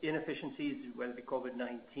inefficiencies, whether it be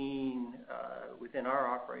COVID-19 within our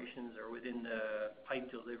operations or within the pipe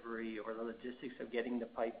delivery or the logistics of getting the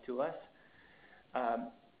pipe to us.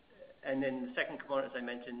 And then the second component, as I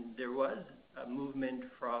mentioned, there was a movement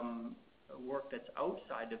from work that's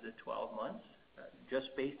outside of the 12 months, just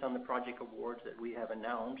based on the project awards that we have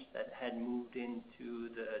announced that had moved into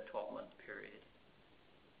the 12-month period.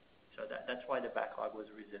 So that's why the backlog was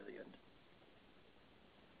resilient.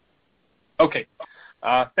 Okay,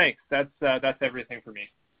 thanks. That's everything for me.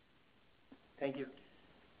 Thank you.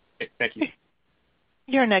 Okay, thank you.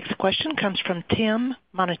 Your next question comes from Tim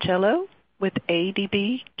Monachello with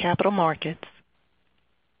ATB Capital Markets.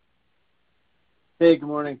 Hey, good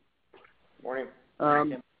morning. Morning.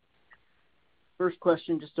 First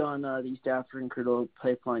question, just on the East African crude oil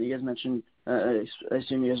pipeline. You guys mentioned, I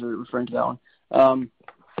assume you guys are referring to that one,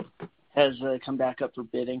 has come back up for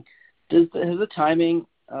bidding. Has the timing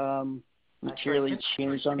materially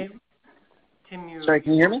changed on? Tim, Sorry,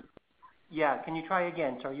 can you hear me? Yeah, can you try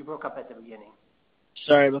again? Sorry, you broke up at the beginning.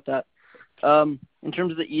 Sorry about that. In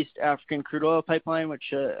terms of the East African crude oil pipeline,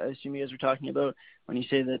 which I assume you guys are talking about when you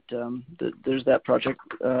say that, there's that project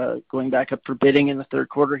going back up for bidding in the third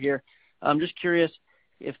quarter here. I'm just curious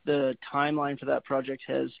if the timeline for that project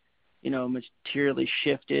has, materially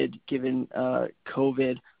shifted given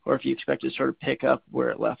COVID, or if you expect it to sort of pick up where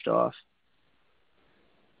it left off.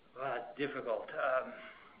 Difficult.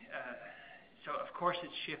 So of course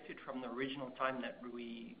it's shifted from the original time that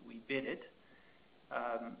we bid it.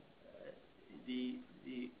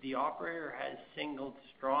 The operator has signaled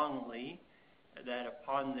strongly that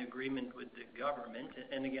upon the agreement with the government,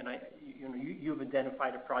 and again, you've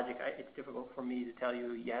identified a project. It's difficult for me to tell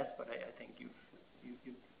you yes, but I think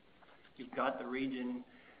you've got the region,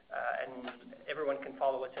 and everyone can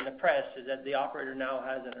follow what's in the press. Is that the operator now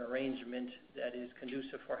has an arrangement that is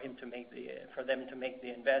conducive for them to make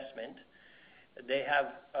the investment. They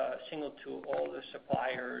have signaled to all the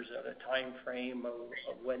suppliers a time frame of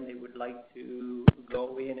when they would like to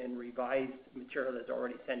go in and revise material that's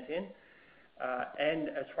already sent in. And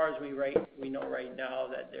as far as we know right now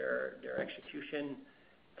that their execution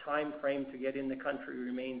time frame to get in the country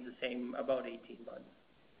remains the same, about 18 months.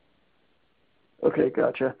 Okay,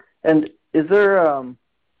 gotcha. And is there, a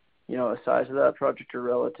size of that project or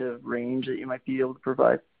relative range that you might be able to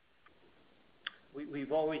provide?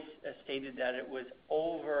 We've always stated that it was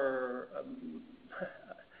over,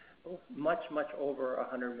 much over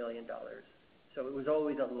 $100 million. So it was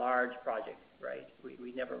always a large project, right?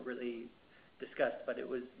 We never really discussed, but it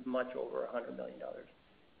was much over $100 million.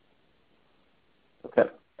 Okay.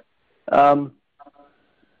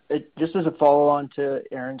 Just as a follow-on to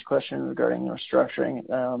Aaron's question regarding restructuring.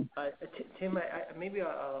 Tim, maybe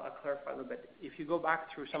I'll clarify a little bit. If you go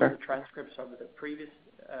back through some of the transcripts of the previous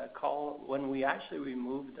call, when we actually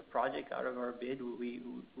removed the project out of our bid,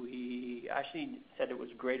 we actually said it was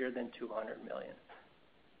greater than $200 million.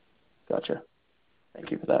 Gotcha.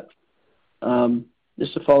 Thank you for that.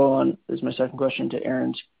 Just to follow on, this is my second question to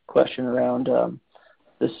Aaron's question around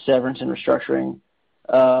the severance and restructuring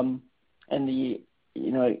and the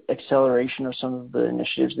acceleration of some of the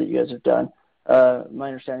initiatives that you guys have done. My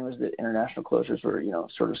understanding was that international closures were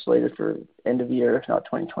sort of slated for end of the year, if not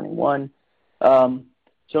 2021.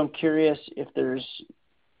 So I'm curious if there's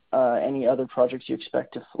any other projects you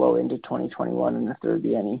expect to flow into 2021, and if there would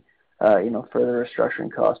be any further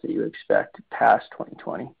restructuring costs that you expect past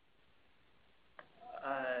 2020.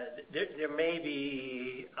 There may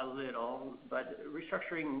be a little, but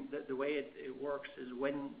restructuring, the way it works is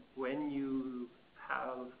when you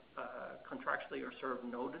have contractually or served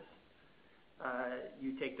notice,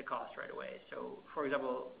 you take the cost right away. So, for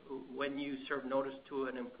example, when you serve notice to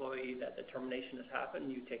an employee that the termination has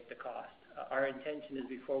happened, you take the cost. Our intention is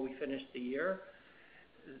before we finish the year,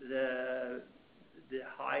 the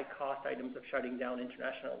high cost items of shutting down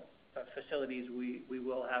international facilities, we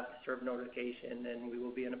will have to serve notification, and we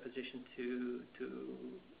will be in a position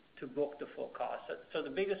to book the full cost. So the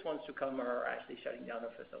biggest ones to come are actually shutting down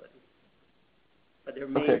a facility. But there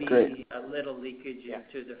may be a little leakage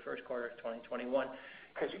into the first quarter of 2021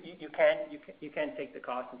 because you can't take the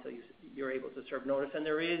cost until you're able to serve notice. And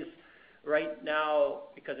there is right now,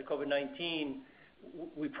 because of COVID-19,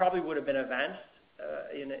 we probably would have been advanced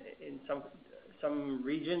in some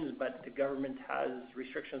regions, but the government has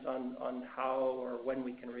restrictions on how or when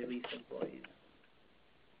we can release employees.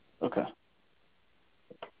 Okay.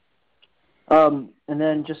 And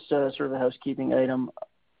then just sort of a housekeeping item.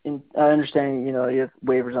 I understand, you have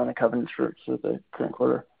waivers on the covenants for the current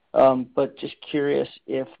quarter, but just curious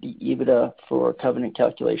if the EBITDA for covenant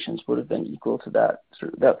calculations would have been equal to that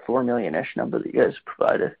 $4 million-ish number that you guys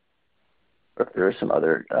provided, or if there are some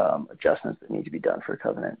other adjustments that need to be done for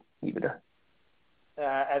covenant EBITDA.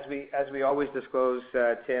 As we always disclose,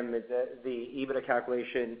 Tim, the EBITDA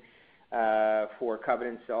calculation for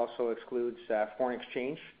covenants also excludes foreign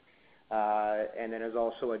exchange, and then is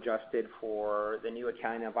also adjusted for the new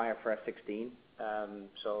accounting of IFRS 16.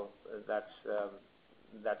 So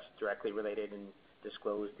that's directly related and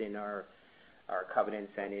disclosed in our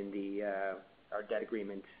covenants and in our debt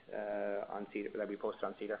agreement on CEDAR that we posted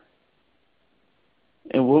on CEDAR.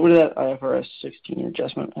 And what would that IFRS 16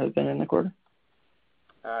 adjustment have been in the quarter?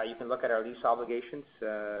 You can look at our lease obligations,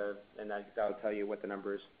 and that'll tell you what the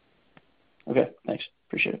number is. Okay, thanks.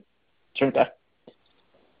 Appreciate it. Turn it back.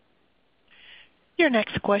 Your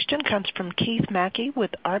next question comes from Keith Mackey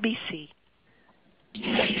with RBC.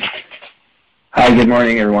 Hi, good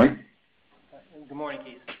morning, everyone. Good morning,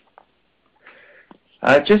 Keith.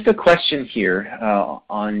 Just a question here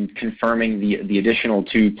on confirming the additional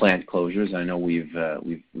 2 plant closures. I know we've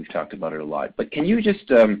talked about it a lot, but can you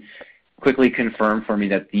just quickly confirm for me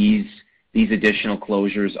that these additional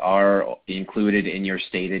closures are included in your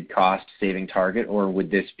stated cost-saving target, or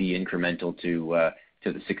would this be incremental to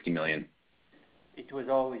the $60 million? It was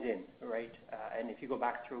always in, right? And if you go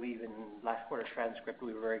back through even last quarter's transcript,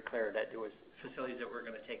 we were very clear that there was facilities that we're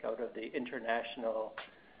going to take out of the international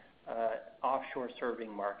offshore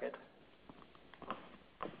serving market.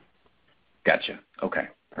 Gotcha. Okay,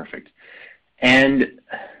 perfect. And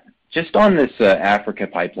just on this Africa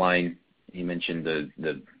pipeline, you mentioned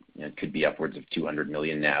it could be upwards of $200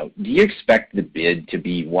 million now. Do you expect the bid to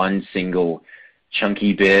be one single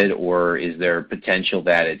chunky bid, or is there potential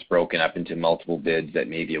that it's broken up into multiple bids that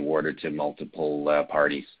may be awarded to multiple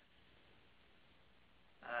parties?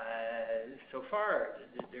 So far,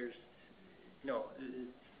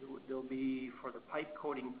 there'll be, for the pipe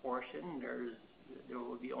coating portion, there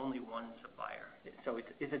will be only one supplier. So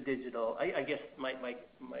it's a digital. I guess my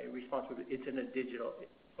response would be it's in a digital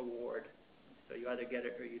award. So you either get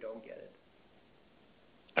it or you don't get it.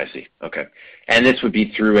 I see. Okay. And this would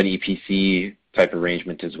be through an EPC type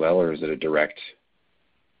arrangement as well, or is it a direct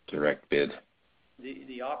bid?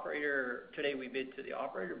 The operator, today we bid to the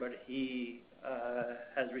operator, but he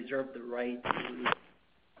has reserved the right to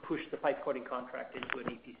push the pipe coating contract into an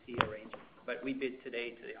EPC arrangement. But we bid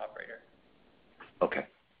today to the operator.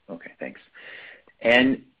 Okay, thanks.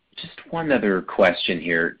 And just one other question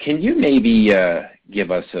here. Can you maybe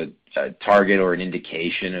give us a target or an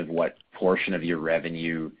indication of what portion of your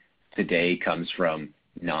revenue today comes from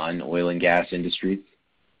non-oil and gas industries?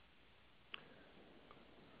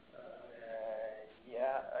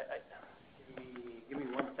 Give me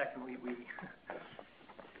 1 second.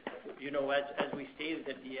 As we stated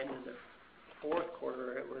at the end of the fourth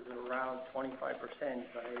quarter, it was around 25%.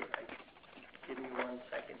 But give me 1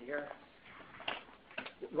 second here.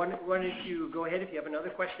 Why don't you go ahead if you have another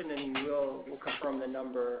question, and we'll confirm the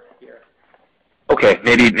number here. Okay,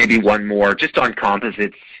 maybe one more. Just on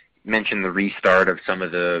composites, mention the restart of some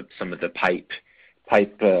of the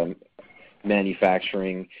pipe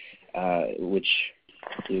manufacturing, which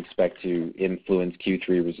you expect to influence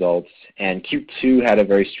Q3 results. And Q2 had a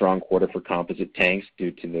very strong quarter for composite tanks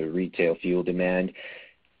due to the retail fuel demand.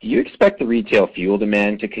 Do you expect the retail fuel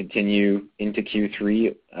demand to continue into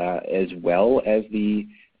Q3 as well as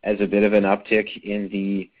a bit of an uptick in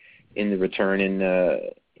the return in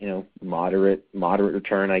moderate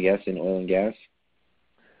return, I guess, in oil and gas?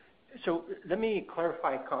 So let me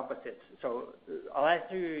clarify composites. So I'll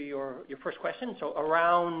answer your first question. So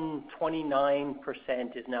around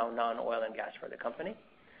 29% is now non-oil and gas for the company.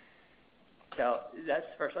 So that's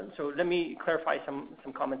the first one. So let me clarify some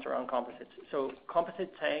comments around composites. So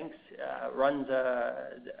composite tanks runs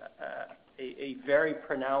a very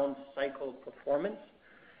pronounced cycle performance,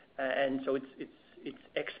 and so it's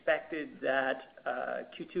expected that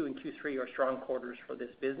Q2 and Q3 are strong quarters for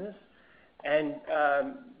this business. And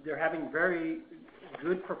they're having very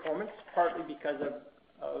good performance, partly because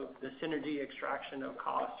of the synergy extraction of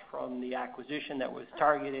costs from the acquisition that was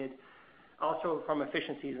targeted, also from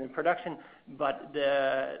efficiencies in production. But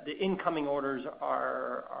the incoming orders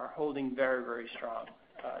are holding very, very strong.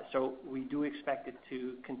 So we do expect it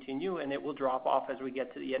to continue, and it will drop off as we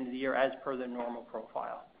get to the end of the year as per the normal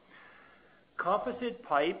profile. Composite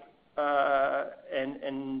pipe, to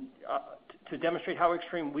demonstrate how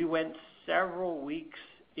extreme, we went several weeks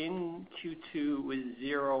in Q2 with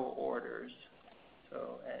 0 orders.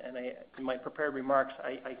 So, in my prepared remarks,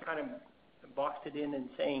 I kind of boxed it in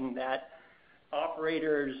saying that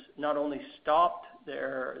operators not only stopped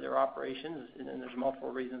their operations, and there's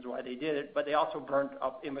multiple reasons why they did it, but they also burnt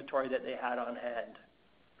up inventory that they had on hand.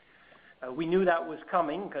 We knew that was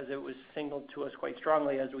coming because it was signaled to us quite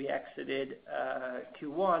strongly as we exited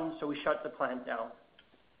Q1, so we shut the plant down.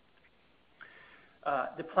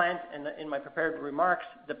 The plant, in my prepared remarks,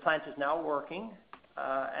 the plant is now working,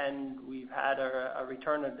 and we've had a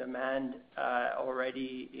return of demand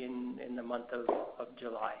already in the month of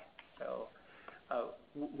July. So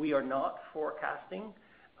we are not forecasting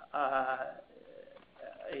a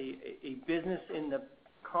business in the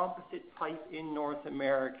composite pipe in North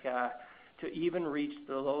America to even reach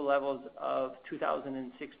the low levels of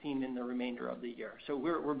 2016 in the remainder of the year. So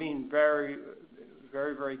we're being very,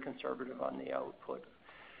 very, very conservative on the output.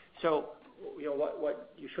 So,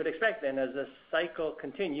 what you should expect then as the cycle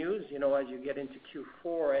continues, as you get into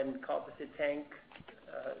Q4 and composite tank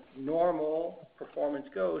normal performance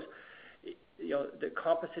goes, the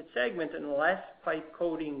composite segment, unless pipe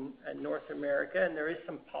coating in North America, and there is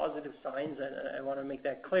some positive signs, and I want to make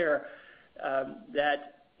that clear,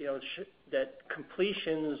 that that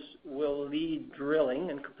completions will lead drilling,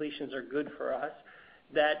 and completions are good for us,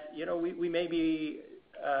 that we may be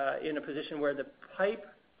in a position where the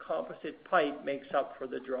composite pipe makes up for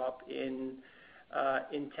the drop in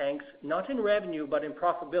tanks, not in revenue but in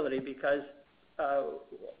profitability, because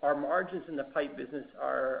our margins in the pipe business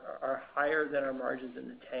are higher than our margins in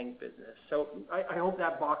the tank business. So I hope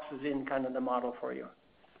that boxes in kind of the model for you.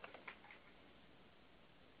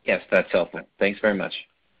 Yes, that's helpful. Thanks very much.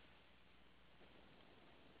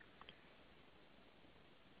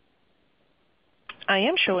 I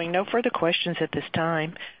am showing no further questions at this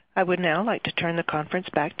time. I would now like to turn the conference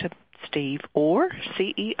back to Steve Orr,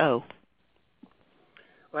 CEO.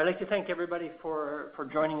 Well, I'd like to thank everybody for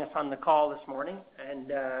joining us on the call this morning. And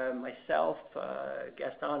myself,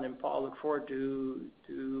 Gaston, and Paul look forward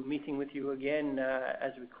to meeting with you again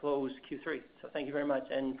as we close Q3. So thank you very much.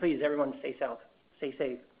 And please, everyone, stay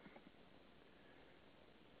safe.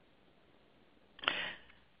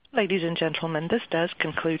 Ladies and gentlemen, this does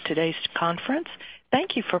conclude today's conference.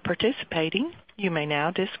 Thank you for participating. You may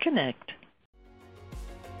now disconnect.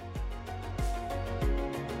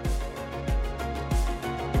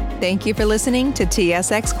 Thank you for listening to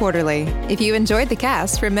TSX Quarterly. If you enjoyed the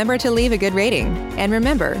cast, remember to leave a good rating. And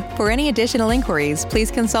remember, for any additional inquiries,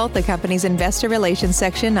 please consult the company's investor relations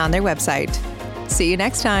section on their website. See you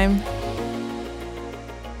next time.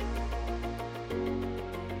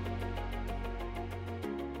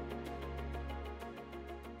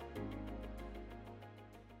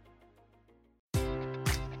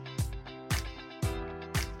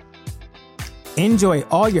 Enjoy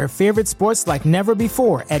all your favorite sports like never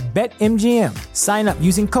before at BetMGM. Sign up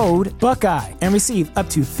using code Buckeye and receive up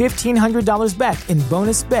to $1,500 back in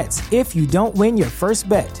bonus bets if you don't win your first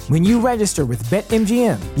bet. When you register with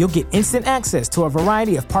BetMGM, you'll get instant access to a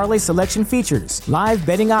variety of parlay selection features, live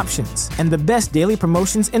betting options, and the best daily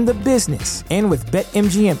promotions in the business. And with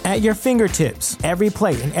BetMGM at your fingertips, every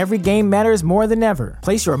play and every game matters more than ever.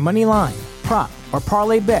 Place your money line, prop, or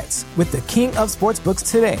parlay bets with the king of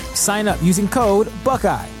sportsbooks today. Sign up using code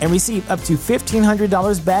Buckeye and receive up to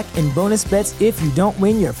 $1,500 back in bonus bets if you don't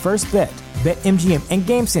win your first bet. BetMGM and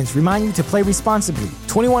GameSense remind you to play responsibly.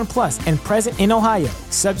 21 plus and present in Ohio,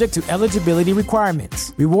 subject to eligibility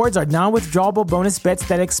requirements. Rewards are non-withdrawable bonus bets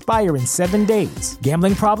that expire in 7 days.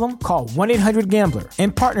 Gambling problem? Call 1-800-GAMBLER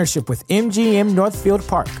in partnership with MGM Northfield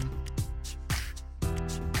Park.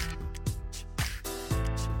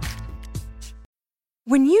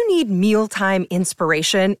 When you need need mealtime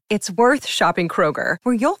inspiration, it's worth shopping Kroger,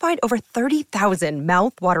 where you'll find over 30,000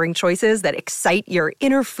 mouth-watering choices that excite your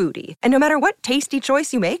inner foodie. And no matter what tasty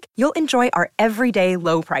choice you make, you'll enjoy our everyday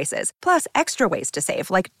low prices, plus extra ways to save,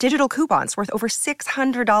 like digital coupons worth over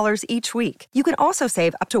 $600 each week. You can also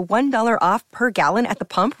save up to $1 off per gallon at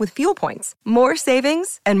the pump with fuel points. More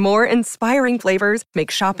savings and more inspiring flavors make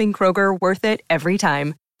shopping Kroger worth it every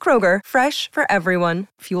time. Kroger, fresh for everyone.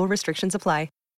 Fuel restrictions apply.